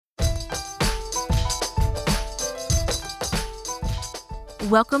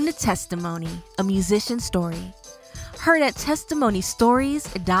Welcome to Testimony, a musician story. Heard at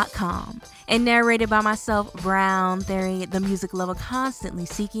testimonystories.com and narrated by myself, Brown Theory, the music lover constantly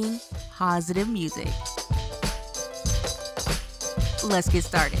seeking positive music. Let's get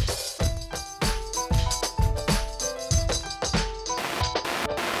started.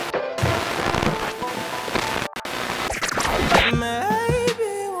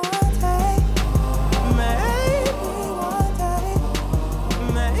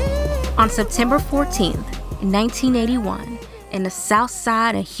 On September 14th, 1981, in the south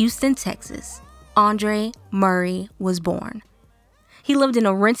side of Houston, Texas, Dre Murray was born. He lived in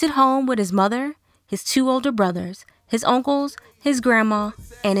a rented home with his mother, his two older brothers, his uncles, his grandma,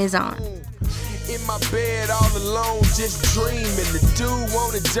 and his aunt. In my bed all alone, just dreaming. The dude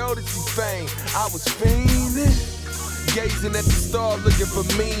wanted Jodeci fame. I was fiending, gazing at the stars looking for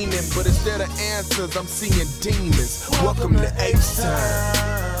meaning. But instead of answers, I'm seeing demons. Welcome to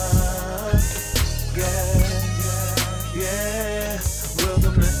H-Time. Yeah,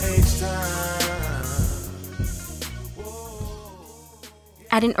 welcome to H-Time.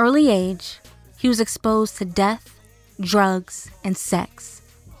 At an early age, he was exposed to death, drugs, and sex.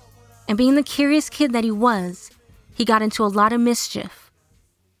 And being the curious kid that he was, he got into a lot of mischief.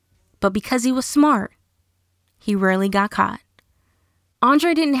 But because he was smart, he rarely got caught.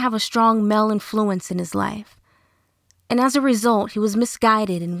 Dre didn't have a strong male influence in his life. And as a result, he was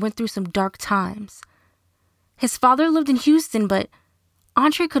misguided and went through some dark times. His father lived in Houston, but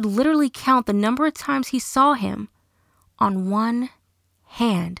Dre could literally count the number of times he saw him on one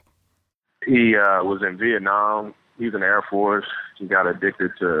hand. He was in Vietnam. He was in the Air Force. He got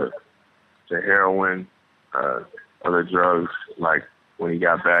addicted to heroin, other drugs, like when he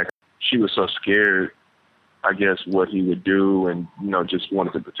got back. She was so scared, I guess, what he would do and, just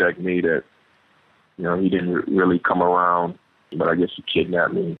wanted to protect me that, he didn't really come around, but I guess he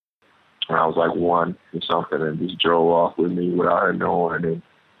kidnapped me when I was like 1 or something and just drove off with me without her knowing and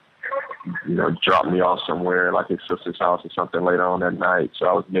then, dropped me off somewhere like his sister's house or something later on that night. So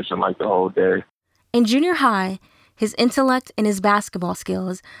I was missing like the whole day. In junior high, his intellect and his basketball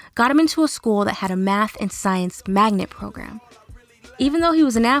skills got him into a school that had a math and science magnet program. Even though he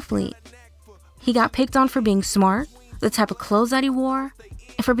was an athlete, he got picked on for being smart, the type of clothes that he wore,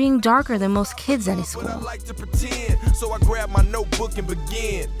 and for being darker than most kids at his school. I like to pretend, so I grab my notebook and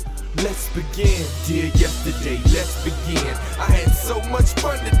begin. Let's begin, dear yesterday, let's begin. I had so much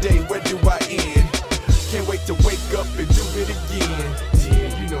fun today, where do I end? Can't wait to wake up and do it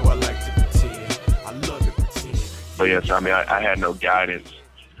again. Dear, I like to pretend, I love to pretend. So yes, I had no guidance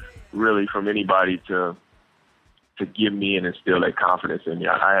really from anybody to give me and instill that confidence in me.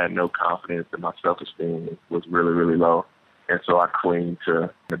 I had no confidence, and my self-esteem was really, really low. And so I cling to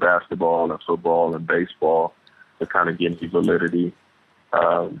the basketball and football and baseball to kind of give me validity.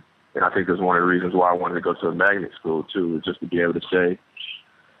 And I think that's one of the reasons why I wanted to go to a magnet school, too, is just to be able to say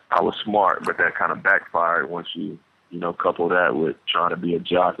I was smart, but that kind of backfired once you couple that with trying to be a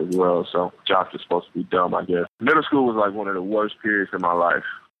jock as well. So jocks are supposed to be dumb, I guess. Middle school was like one of the worst periods in my life.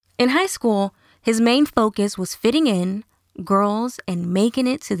 In high school, his main focus was fitting in, girls, and making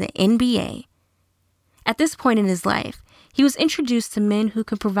it to the NBA. At this point in his life, he was introduced to men who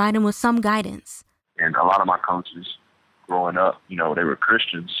could provide him with some guidance. And a lot of my coaches growing up, they were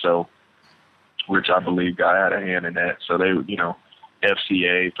Christians, so which I believe God had a hand in that. So they were,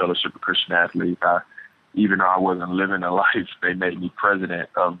 FCA, Fellowship of Christian Athletes. Even though I wasn't living a life, they made me president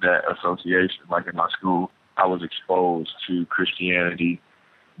of that association. Like in my school, I was exposed to Christianity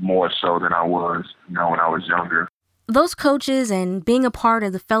more so than I was, when I was younger. Those coaches and being a part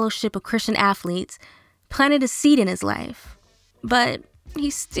of the Fellowship of Christian Athletes planted a seed in his life. But he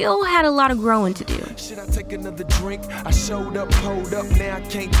still had a lot of growing to do. Should I take another drink? I showed up, pulled up, now I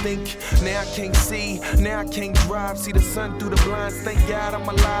can't think, now I can't see, now I can't drive, see the sun through the blinds, thank God I'm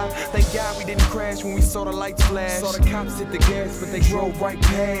alive, thank God we didn't crash when we saw the lights flash, saw the cops hit the gas, but they drove right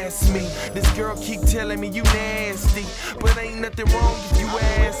past me, this girl keep telling me you nasty, but ain't nothing wrong if you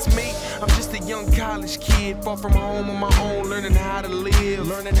ask me, I'm just a young college kid, far from home on my own, learning how to live,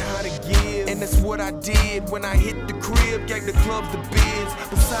 learning how to give, and that's what I did when I hit the crib, gave the clubs the biz.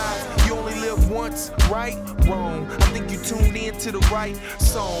 Besides, you only live once, right? Wrong. I think you tuned in to the right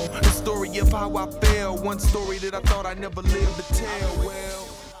song. The story of how I fell. One story that I thought I never lived to tell. Well,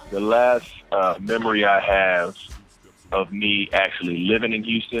 the last memory I have of me actually living in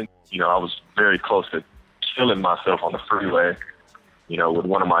Houston, I was very close to killing myself on the freeway, with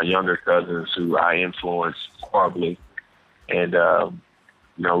one of my younger cousins who I influenced horribly. And,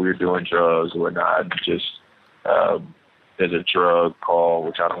 we were doing drugs or whatnot, just there's a drug called,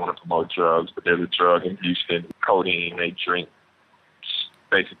 which I don't want to promote drugs, but there's a drug in Houston, codeine. They drink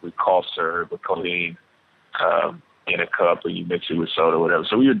basically cough syrup with codeine in a cup, or you mix it with soda or whatever.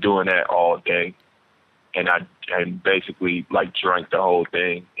 So we were doing that all day, and I basically like drank the whole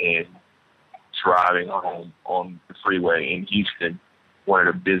thing and driving home on the freeway in Houston, one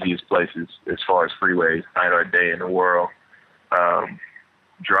of the busiest places as far as freeways, night or day in the world,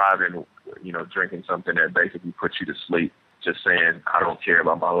 driving, drinking something that basically puts you to sleep, just saying, I don't care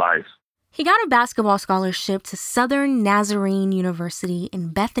about my life. He got a basketball scholarship to Southern Nazarene University in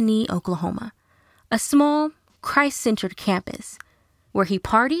Bethany, Oklahoma, a small, Christ-centered campus where he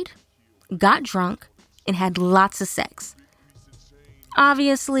partied, got drunk, and had lots of sex.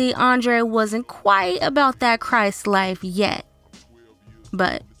 Obviously, Andre wasn't quite about that Christ life yet.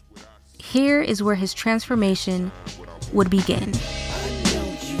 But here is where his transformation would begin. I know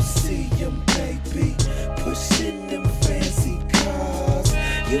you see him, baby, pushing them fancy cars.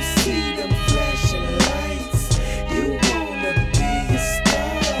 You see them flashing lights. You wanna be a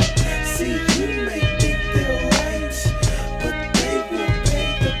star. See, you may think they're right, but they will pay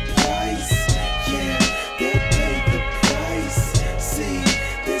the price. Yeah, they'll pay the price. See,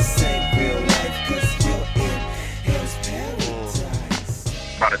 this ain't real life, 'cause you're in hell's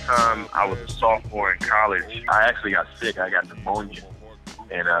paradise. By the time I was a sophomore in college, I actually got sick. I got pneumonia,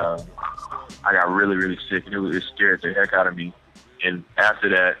 and I got really, really sick, and it scared the heck out of me. And after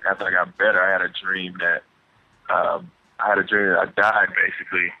I got better, I had a dream that I died,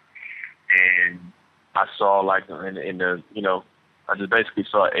 basically, and I saw like in the I just basically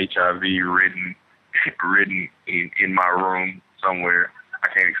saw HIV written in my room somewhere. I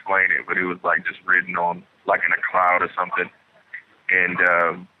can't explain it, but it was like just written on like in a cloud or something. And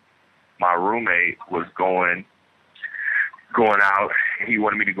my roommate was going out, and he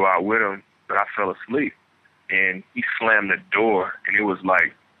wanted me to go out with him, but I fell asleep. And he slammed the door, and it was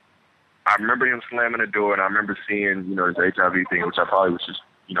like, I remember him slamming the door, and I remember seeing, this HIV thing, which I probably was just,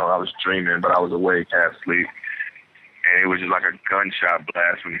 I was dreaming, but I was awake, half asleep. And it was just like a gunshot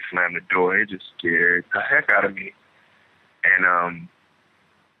blast when he slammed the door. It just scared the heck out of me. And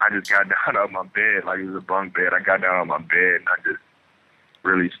I just got down out of my bed, like it was a bunk bed. I got down on my bed, and I just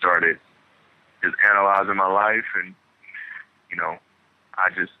really started just analyzing my life. And,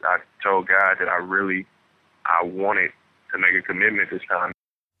 I told God that I wanted to make a commitment this time.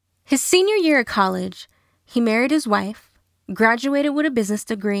 His senior year at college, he married his wife, graduated with a business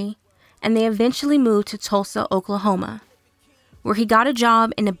degree, and they eventually moved to Tulsa, Oklahoma, where he got a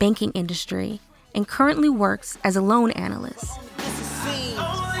job in the banking industry and currently works as a loan analyst.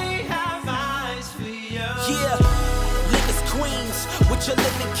 Yeah, living queens with your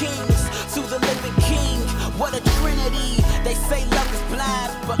living kings to the living king. What a trinity. They say love is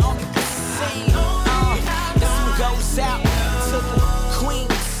blind, but only this is seen. This one goes out to the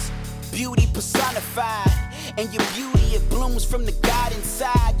queens, beauty personified. And your beauty, it blooms from the God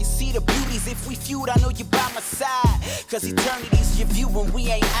inside. You see the beauties, if we feud, I know you're by my side. 'Cause eternity's your view when we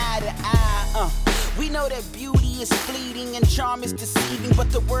ain't eye to eye. We know that beauty is fleeting and charm is deceiving,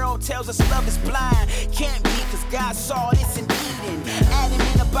 but the world tells us love is blind. Can't be, 'cause God saw this in Eden.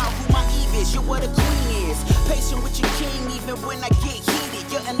 Adamant about who my Eve is, you're what a queen is. Patient with your king even when I get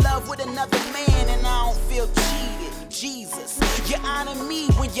heated. You're in love with another man and I don't feel cheated. Jesus, you honor me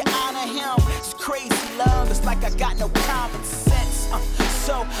when you honor him. It's crazy love, it's like I got no common sense.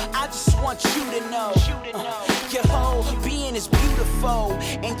 So I just want you to know, your whole being is beautiful,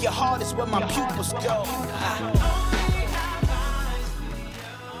 and your heart is where my pupils go.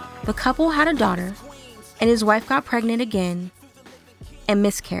 The couple had a daughter, and his wife got pregnant again and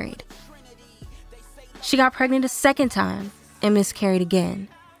miscarried. She got pregnant a second time and miscarried again.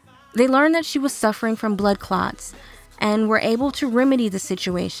 They learned that she was suffering from blood clots and were able to remedy the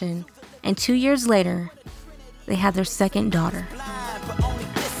situation, and 2 years later, they had their second daughter.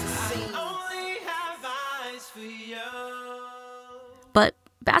 But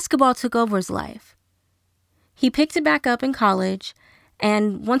basketball took over his life. He picked it back up in college,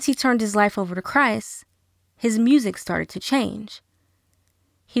 and once he turned his life over to Christ, his music started to change.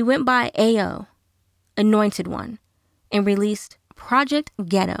 He went by A.O., Anointed One, and released Project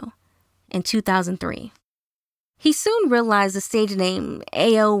Ghetto in 2003. He soon realized the stage name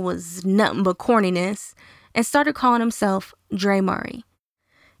A.O. was nothing but corniness and started calling himself Dre Murray.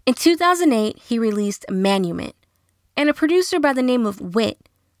 In 2008, he released Manument, and a producer by the name of Wit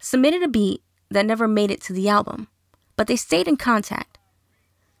submitted a beat that never made it to the album, but they stayed in contact.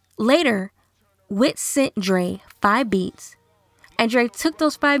 Later, Wit sent Dre 5 beats, and Dre took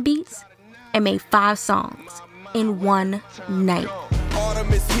those 5 beats and made 5 songs in one night.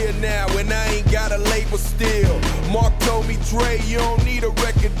 Autumn is here now, and I ain't got a label still. Mark told me, Dre, you don't need a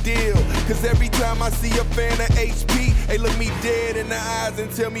record deal, Cause every time I see a fan of HP, they look me dead in the eyes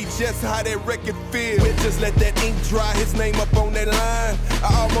and tell me just how that record feels. We'll just let that ink dry, his name up on that line.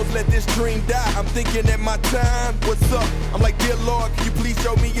 I almost let this dream die, I'm thinking at my time. What's up? I'm like, dear Lord, can you please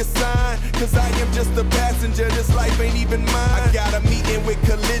show me a sign? Cause I am just a passenger, this life ain't even mine. I got a meeting with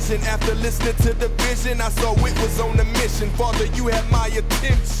Collision after listening to the vision. I saw it was on a mission. Father, you have my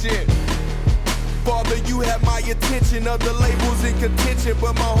attention. Father, you have my attention. Other labels in contention,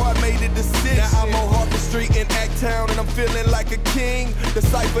 but my heart made a decision. Now I'm on Harper Street in Act-Town, and I'm feeling like a king. The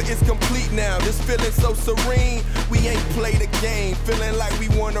cipher is complete now, this feeling so serene. We ain't played a game, feeling like we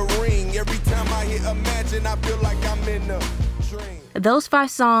won a ring. Every time I hit Imagine, I feel like I'm in a dream. Those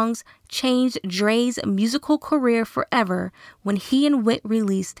 5 songs changed Dre's musical career forever when he and Whit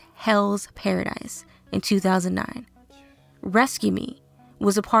released Hell's Paradise in 2009. Rescue Me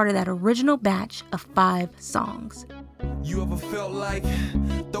was a part of that original batch of 5 songs. You ever felt like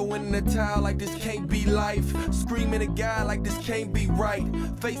throwing in the towel like this can't be life? Screaming at God like this can't be right.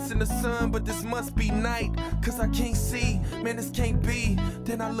 Facing the sun, but this must be night. Cause I can't see, man, this can't be.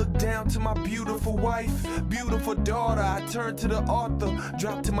 Then I look down to my beautiful wife, beautiful daughter. I turn to the author,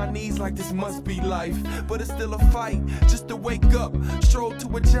 drop to my knees like this must be life. But it's still a fight, just to wake up. Stroll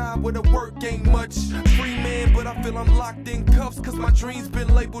to a job where the work ain't much. Free man, but I feel I'm locked in cuffs. Cause my dreams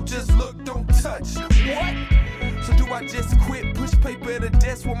been labeled just look, don't touch. What? So do I just quit, push paper at a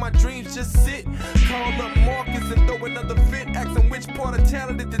desk where my dreams just sit? Call up Marcus and throw another fit, ask them which part of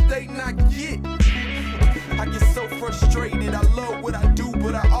talent did they not get? I get so frustrated, I love what I do,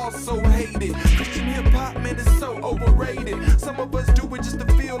 but I also hate it. Christian hip-hop, man, is so overrated. Some of us do it just to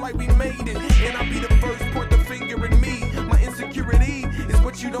feel like we made it. And I'll be the first point the finger at me. My insecurity is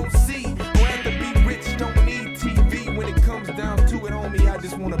what you don't see. Don't have to be rich, don't need TV. When it comes down to it, homie, I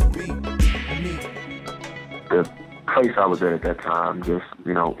just wanna be me. The place I was at that time, just,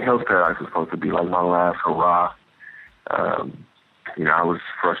 Hell's Paradise was supposed to be like my last hurrah. I was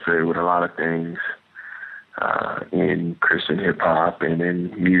frustrated with a lot of things in Christian hip-hop and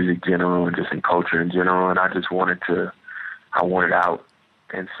in music general and just in culture in general, and I just wanted out.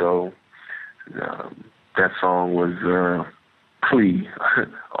 And so that song was a plea,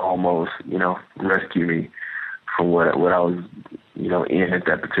 almost, rescue me from what I was in at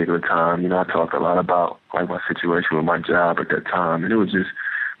that particular time. I talked a lot about like my situation with my job at that time, and it was just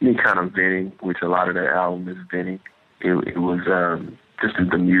me kind of venting, which a lot of that album is venting. It was just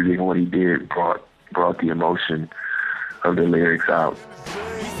the music and what he did brought the emotion of the lyrics out.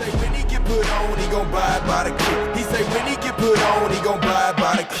 He say when he get put on, he gon' buy by the kick. He say when he get put on, he gon' buy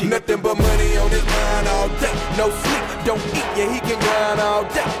by the kick. Nothing but money on his mind all day. No sleep, don't eat, yeah, he can grind all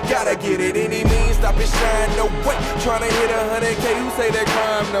day. Gotta get it any means, stop it shine, no way. Tryna hit 100K, who say that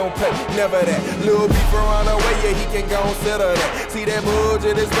crime don't pay? Never that. Little beef around the way, yeah, he can go and settle that. See that bulge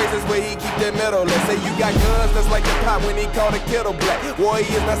in his face, is where he keep that metal. Let's say you got guns, that's like the pot when he called a kettle black. Boy,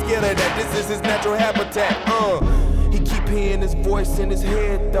 he is not scared of that, this is his natural habitat. He keep hearing his voice in his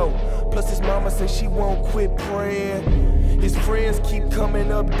head though. Plus his mama say she won't quit praying. His friends keep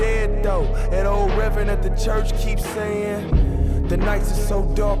coming up dead though. That old reverend at the church keeps saying, the nights are so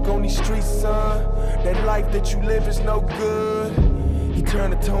dark on these streets, son. That life that you live is no good. He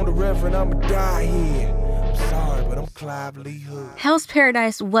turned the tone to Reverend, I'ma die here. I'm sorry, but I'm Clive Lee Hood. Hell's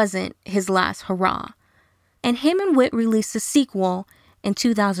Paradise wasn't his last hurrah. And him and Whit released a sequel in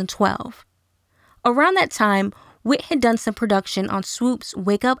 2012. Around that time, Whit had done some production on Swoop's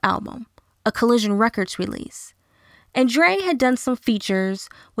Wake Up album, a Collision Records release. And Dre had done some features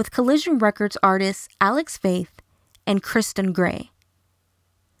with Collision Records artists Alex Faith and Kristen Gray.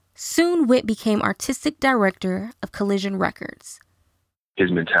 Soon, Whit became artistic director of Collision Records.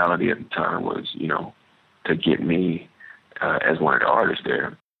 His mentality at the time was, to get me as one of the artists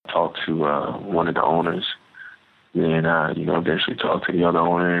there. Talked to one of the owners, and eventually talked to the other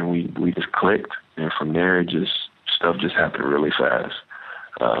owner, and we just clicked. And from there, stuff just happened really fast.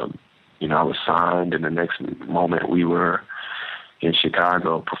 I was signed, and the next moment we were in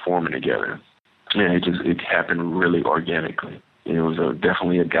Chicago performing together. And it happened really organically. And it was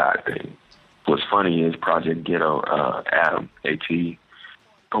definitely a God thing. What's funny is Project Ghetto, Adam, A.T.,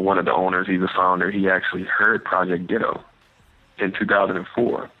 one of the owners, he's a founder, he actually heard Project Ghetto in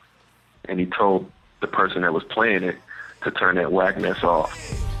 2004. And he told the person that was playing it to turn that whack mess off.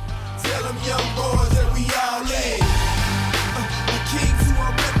 Tell them young boys that we all in. The kings who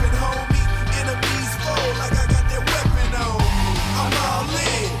are reppin', homie. Enemies fall like I got that weapon on. I'm all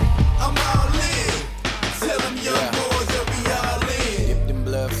in. Tell them young boys that we all in. Dipped in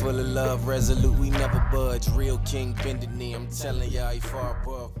blood, full of love, resolute, we never budge. Real king bended knee, I'm telling y'all, he far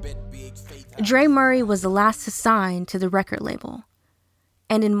above. Bet big faith. Dre Murray was the last to sign to the record label.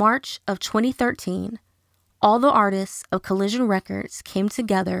 And in March of 2013, all the artists of Collision Records came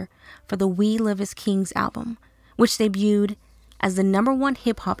together for the We Live as Kings album, which debuted as the #1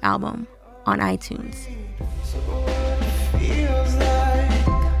 hip-hop album on iTunes.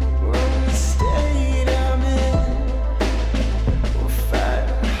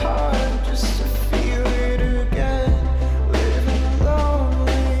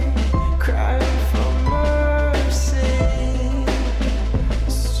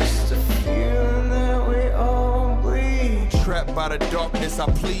 By the darkness, I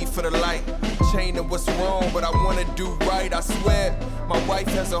plead for the light. Chain of what's wrong, but I wanna do right, I swear. My wife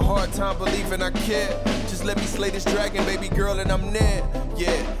has a hard time believing I care. Just let me slay this dragon, baby girl, and I'm there.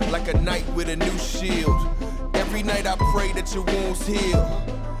 Yeah, like a knight with a new shield. Every night I pray that your wounds heal.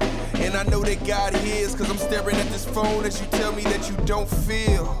 And I know that God hears, cause I'm staring at this phone as you tell me that you don't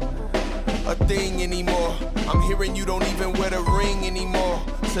feel a thing anymore. I'm hearing you don't even wear the ring anymore.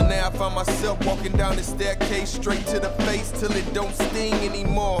 So now I find myself walking down the staircase straight to the face till it don't sting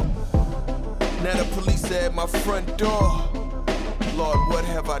anymore. Now the police are at my front door. Lord, what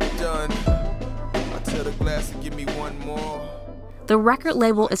have I done? I tell the glass to give me one more. The record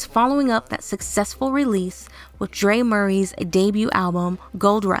label is following up that successful release with Dre Murray's debut album,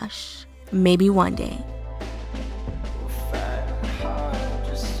 Gold Rush, Maybe One Day.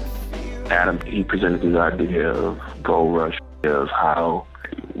 Adam, he presented this idea of Gold Rush, of how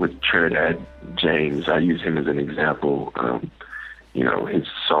with Trinidad James, I use him as an example. His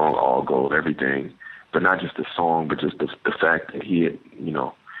song All Gold, everything, but not just the song, but just the fact that he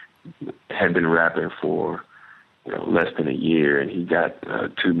had been rapping for less than a year, and he got a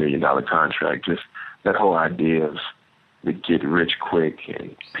 $2 million contract. Just that whole idea of the get rich quick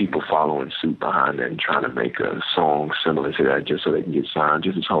and people following suit behind that and trying to make a song similar to that just so they can get signed.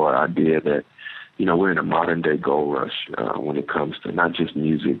 Just this whole idea that we're in a modern day gold rush when it comes to not just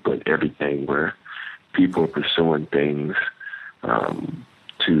music, but everything, where people are pursuing things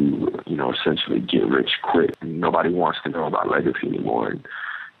to, essentially get rich quick. Nobody wants to know about legacy anymore, and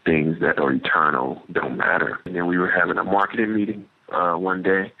things that are eternal don't matter. And then we were having a marketing meeting one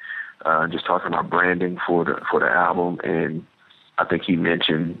day, just talking about branding for the album, and I think he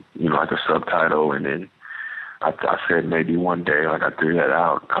mentioned, like a subtitle, and then I said maybe one day, like I threw that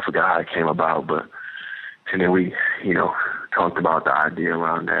out. I forgot how it came about, and then we, talked about the idea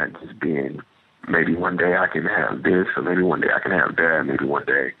around that just being maybe one day I can have this, or maybe one day I can have that, maybe one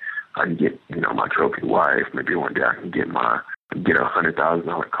day I can get, my trophy wife, maybe one day I can get a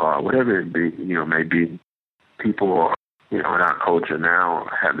 $100,000 car, whatever it be, maybe people are, in our culture now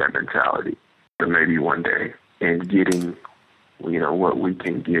have that mentality. But maybe one day, and getting, what we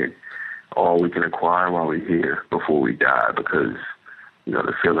can get, all we can acquire while we're here before we die, because,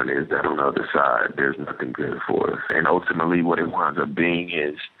 the feeling is that on the other side, there's nothing good for us. And ultimately what it winds up being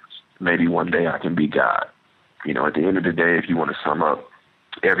is maybe one day I can be God. At the end of the day, if you want to sum up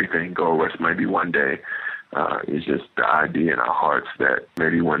everything, Gold Rush, maybe one day, is just the idea in our hearts that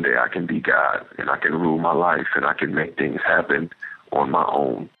maybe one day I can be God and I can rule my life and I can make things happen on my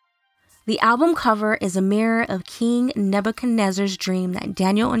own. The album cover is a mirror of King Nebuchadnezzar's dream that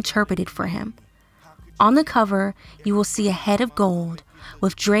Daniel interpreted for him. On the cover, you will see a head of gold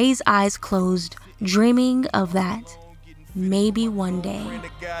with Dre's eyes closed, dreaming of that maybe one day.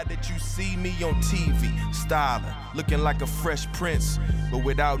 The guy that you see me on TV, styling, looking like a fresh prince, but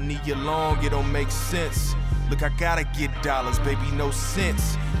without Nia Long, it don't make sense. Look, I gotta get dollars, baby, no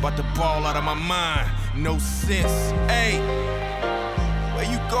sense. About to ball out of my mind, no sense. Hey, where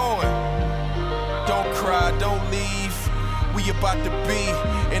you going? Don't cry, don't leave. We about to be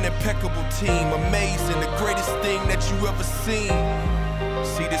an impeccable team, amazing, the greatest thing that you ever seen.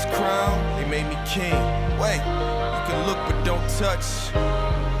 See this crown? It made me king. Wait, you can look but don't touch.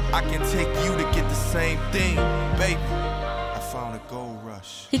 I can take you to get the same thing, baby. I found a gold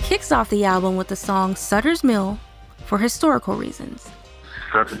rush. He kicks off the album with the song Sutter's Mill for historical reasons.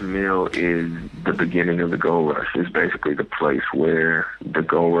 Sutter's Mill is the beginning of the gold rush. It's basically the place where the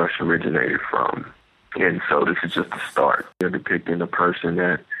gold rush originated from. And so this is just the start. They're depicting a person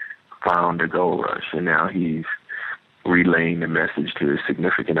that found the gold rush, and now he's relaying the message to his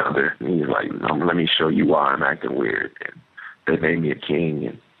significant other. And he's like, let me show you why I'm acting weird. And they made me a king,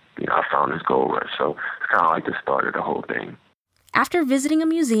 and I found this gold rush. So it's kind of like the start of the whole thing. After visiting a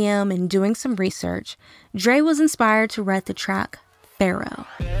museum and doing some research, Dre was inspired to write the track Pharaoh.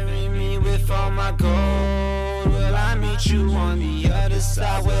 Bury me with all my gold. Will I meet you on the other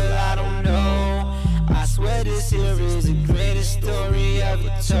side? Well, I don't know. I swear this here is the greatest story ever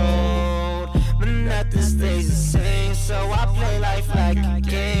told. But nothing stays the same, so so I play life like a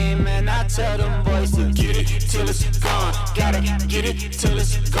game. And I tell them boys to get it till it's gone. Gotta get it till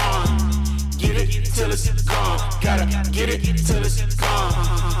it's gone. Get it till it's gone. Gotta get it till it's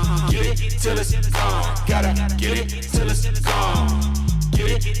gone. Get it till it's gone. Gotta get it till it's gone.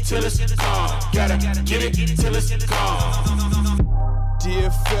 Get it till it's gone. Gotta get it till it's gone.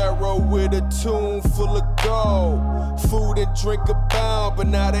 Dear Pharaoh with a tune full of gold. Food and drink abound, but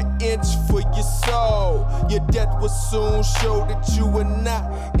not an inch for your soul. Your death will soon show that you were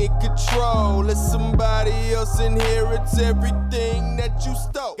not in control. As somebody else inherits everything that you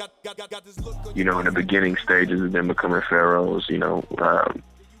stole. You know, in the beginning stages of them becoming pharaohs, you know,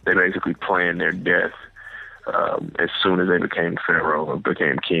 they basically planned their death. As soon as they became pharaoh or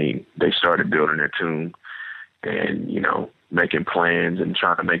became king, they started building their tomb and, you know, making plans and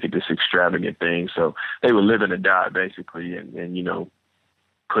trying to make it this extravagant thing. So they were living to die, basically, and you know,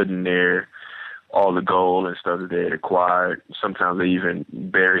 putting their all the gold and stuff that they had acquired. Sometimes they even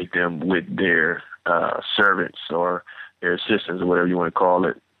buried them with their servants or their assistants or whatever you want to call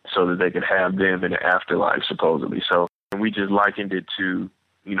it, so that they could have them in the afterlife, supposedly. So we just likened it to,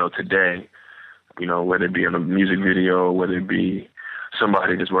 you know, today, you know, whether it be in a music video, whether it be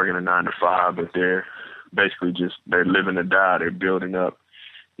somebody that's working a 9-to-5, but they're basically just, they're living to die. They're building up,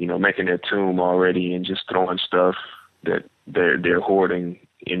 you know, making their tomb already and just throwing stuff that they're hoarding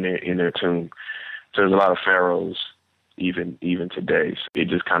in their tomb. So there's a lot of pharaohs even today. So it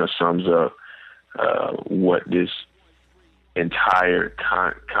just kind of sums up what this entire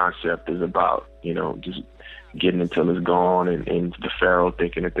concept is about, you know, just getting until it's gone and the pharaoh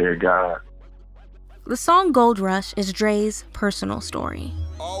thinking that they're God. The song Gold Rush is Dre's personal story.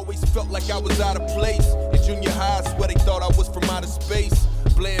 Always felt like I was out of place. In junior high, I swear they thought I was from outer space.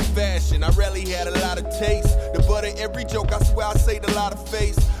 Bland fashion, I rarely had a lot of taste. The butt of every joke, I swear I saved a lot of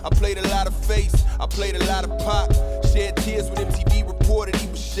face. I played a lot of face, I played a lot of pop. Shed tears when MTV reported he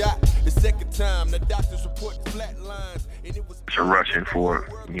was shot. The second time, the doctors reported flat lines. And it was rushing for,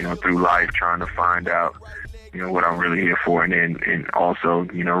 you know, through life, trying to find out, you know, what I'm really here for. And also,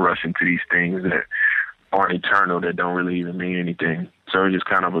 you know, rushing to these things that aren't eternal, that don't really even mean anything. So it's just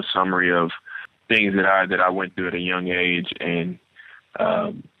kind of a summary of things that I went through at a young age and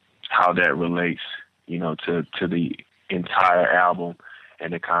how that relates, you know, to the entire album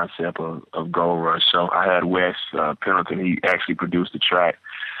and the concept of Gold Rush. So I had Wes Pendleton, he actually produced the track,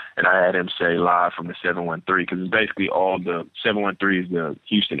 and I had him say live from the 713, because it's basically all the 713 is the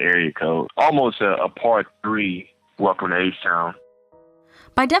Houston area code, almost a part 3 Welcome to H-Town.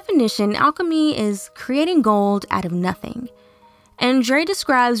 By definition, alchemy is creating gold out of nothing. And Dre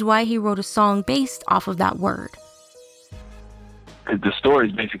describes why he wrote a song based off of that word. The story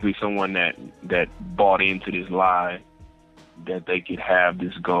is basically someone that bought into this lie that they could have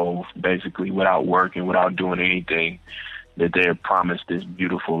this gold basically without working, without doing anything, that they're promised this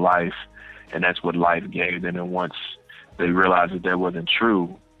beautiful life, and that's what life gave them. And once they realized that wasn't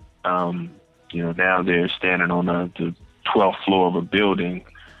true, you know, now they're standing on the 12th floor of a building,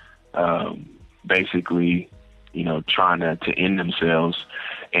 basically, you know, trying to end themselves.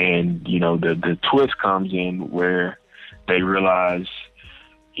 And, you know, the twist comes in where they realize,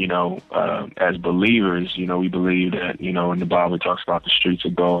 you know, as believers, you know, we believe that, you know, in the Bible it talks about the streets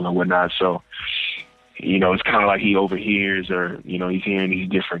of gold and whatnot. So, you know, it's kind of like he overhears, or, you know, he's hearing these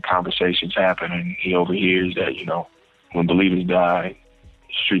different conversations happen, and he overhears that, you know, when believers die,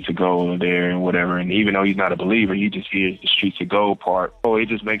 streets of gold are there and whatever. And even though he's not a believer, he just hears the streets of gold part. Oh, it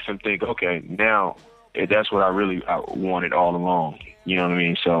just makes him think, okay, now that's what I wanted all along. You know what I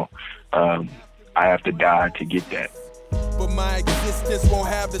mean? So I have to die to get that. But my existence won't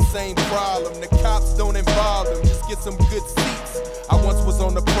have the same problem. The cops don't involve them, just get some good seats. I once was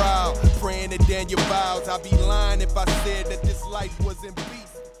on the prowl, praying to Daniel vows. I'd be lying if I said that this life was in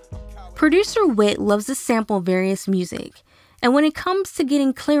peace. Producer Whit loves to sample various music. And when it comes to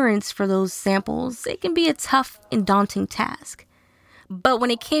getting clearance for those samples, it can be a tough and daunting task. But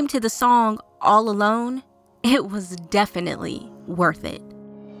when it came to the song All Alone, it was definitely worth it.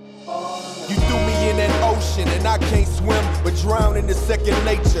 You threw me in that ocean and I can't swim, but drown in the second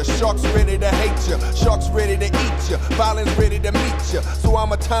nature. Sharks ready to hate you, sharks ready to eat you, violence ready to meet you. So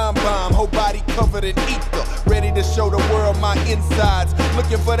I'm a time bomb, whole body covered in ether, ready to show the world my insides.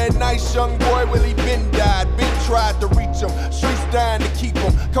 Looking for that nice young boy, Willie Ben died. Ben tried to reach him, streets dying to keep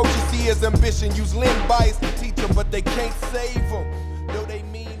him. Coaches see his ambition, use Lynn bias to teach him, but they can't save him. Though they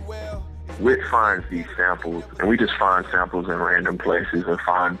mean well. Whit finds these samples, and we just find samples in random places or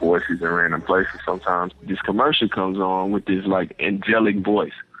find voices in random places. Sometimes this commercial comes on with this like angelic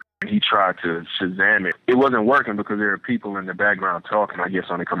voice. He tried to Shazam it. It wasn't working because there are people in the background talking, I guess,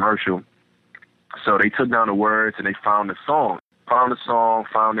 on the commercial. So they took down the words and they found the song. Found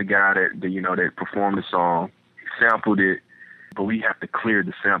the guy that performed the song, sampled it, but we have to clear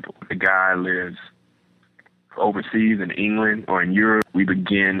the sample. The guy lives overseas in England or in Europe. We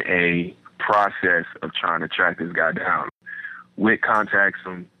begin a process of trying to track this guy down. Witt contacts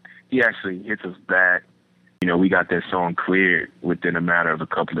him. He actually hits us back. We got that song cleared within a matter of a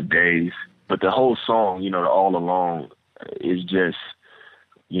couple of days. But the whole song, the All Along, is just,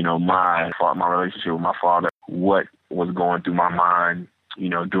 my relationship with my father, what was going through my mind,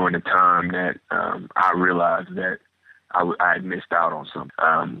 during the time that I realized that I had missed out on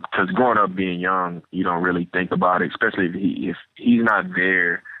something. Because growing up being young, you don't really think about it, especially if he's not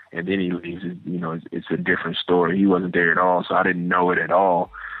there and then he leaves, it's a different story. He wasn't there at all, so I didn't know it at all.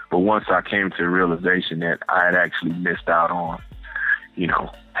 But once I came to the realization that I had actually missed out on,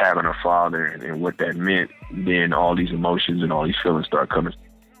 having a father and what that meant, then all these emotions and all these feelings start coming.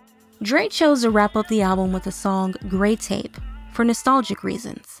 Dre chose to wrap up the album with the song Gray Tape for nostalgic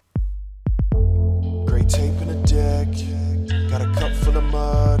reasons. Gray tape in a deck, got a cup full of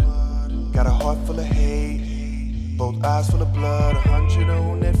mud, got a heart full of hate, both eyes full of blood, 100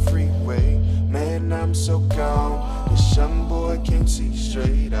 on that freeway. Man, I'm so gone, this young boy can't see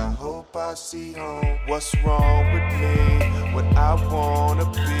straight. I hope I see home. What's wrong with me? What I wanna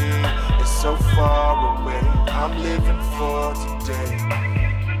be is so far away. I'm living for today.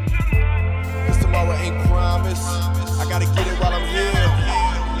 Cause tomorrow ain't promised. I gotta get it while I'm here.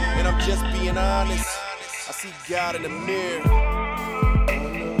 And I'm just being honest. I see God in the mirror.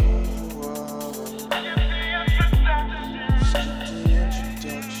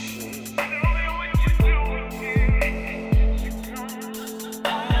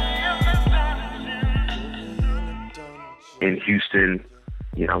 In Houston,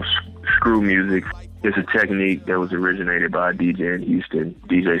 screw music is a technique that was originated by a DJ in Houston,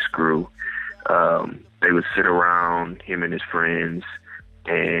 DJ Screw. They would sit around, him and his friends,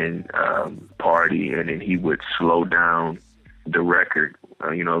 and party, and then he would slow down the record,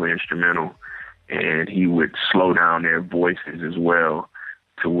 the instrumental, and he would slow down their voices as well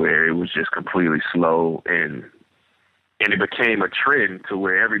to where it was just completely slow, and it became a trend to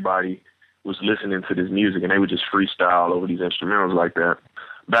where everybody was listening to this music, and they would just freestyle over these instrumentals like that.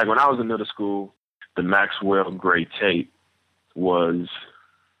 Back when I was in middle school, the Maxwell Gray Tape was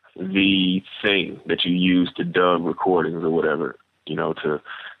the thing that you used to dub recordings or whatever, to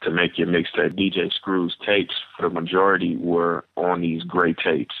make your mixtape. DJ Screw's tapes, for the majority, were on these gray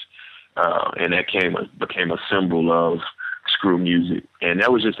tapes, and that became a symbol of screw music. And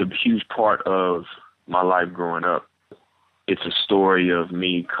that was just a huge part of my life growing up. It's a story of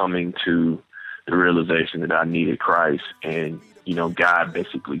me coming to the realization that I needed Christ and, God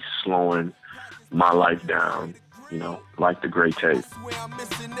basically slowing my life down, like the Gray Tape.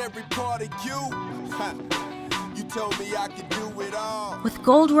 With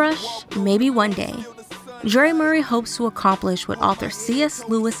Gold Rush, maybe one day, Dre Murray hopes to accomplish what author C.S.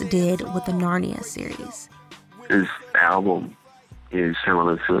 Lewis did with the Narnia series. This album is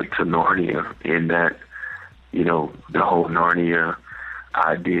similar to Narnia in that, the whole Narnia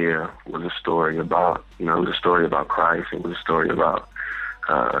idea was a story about, it was a story about Christ. It was a story about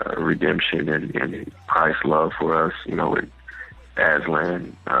redemption and Christ's love for us, with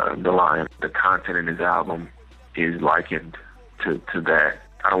Aslan, the lion. The content in his album is likened to that.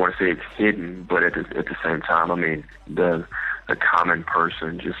 I don't want to say it's hidden, but at the same time, the common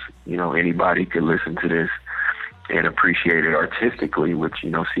person, just, anybody could listen to this and appreciate it artistically, which,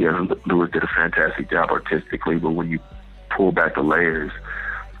 C.S. Lewis did a fantastic job artistically, but when you pull back the layers,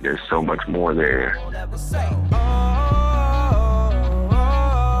 there's so much more there.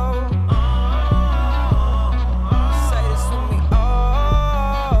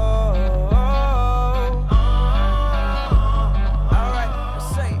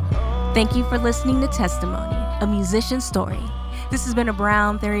 Thank you for listening to Testimony, a musician's story. This has been a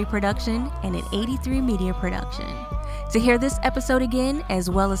Brown Theory production and an 83 Media production. To hear this episode again, as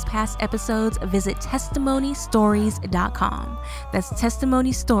well as past episodes, visit testimonystories.com. That's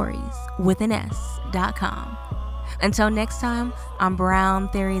testimonystories with an S.com. Until next time, I'm Brown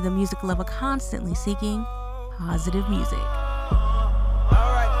Theory, the music lover constantly seeking positive music. All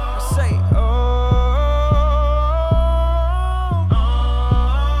right, say